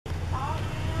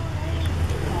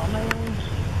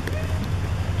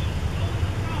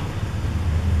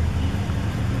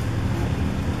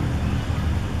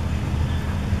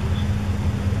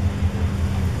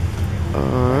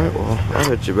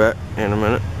hit you back in a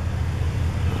minute.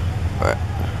 Alright.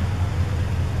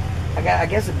 I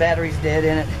guess the battery's dead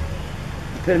in it.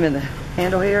 Put them in the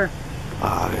handle here.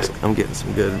 I'm getting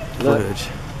some good footage.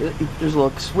 There's a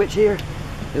little switch here.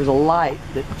 There's a light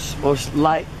that's supposed to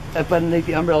light up underneath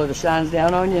the umbrella that shines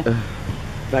down on you.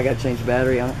 But I gotta change the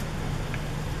battery on it.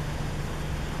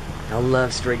 I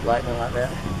love streak lightning like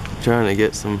that. Trying to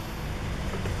get some.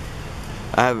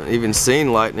 I haven't even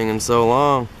seen lightning in so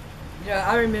long. Yeah,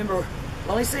 I remember. I've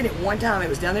only seen it one time. It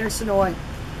was down there in Sonoy.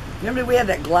 Remember we had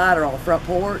that glider on the front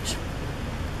porch?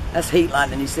 That's heat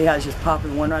lightning. You see how it's just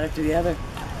popping one right after the other?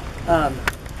 I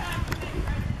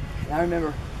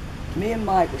remember me and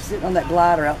Mike were sitting on that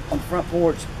glider out on the front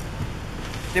porch.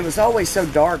 It was always so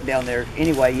dark down there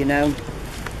anyway, you know.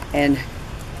 And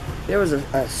there was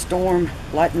a storm,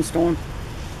 lightning storm,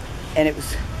 and it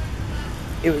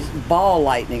was ball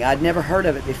lightning. I'd never heard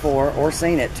of it before or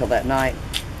seen it till that night.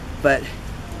 But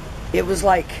it was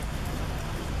like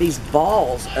these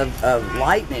balls of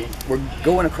lightning were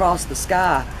going across the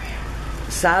sky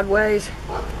sideways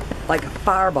like a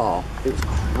fireball. It was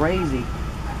crazy.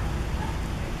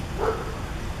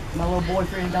 My little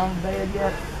boyfriend down in bed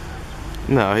yet?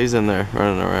 No, he's in there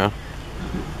running around.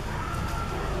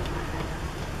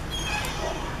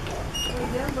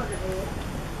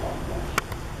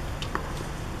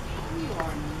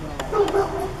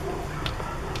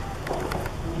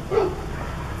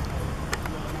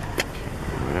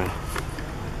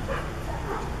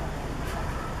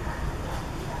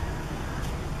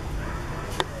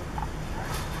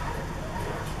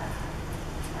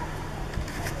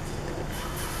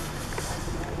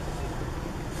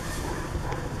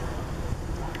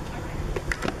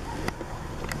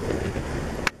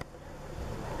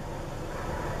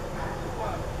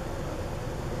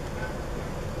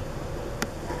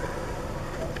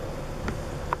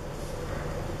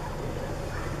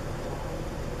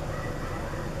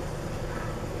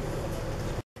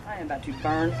 I am about to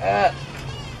burn up.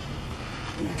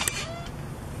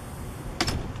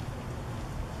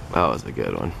 That was a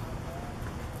good one.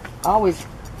 I always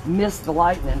miss the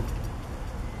lightning.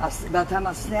 By the time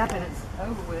I snap it, it's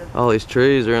over with. All these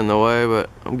trees are in the way, but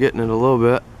I'm getting it a little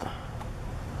bit.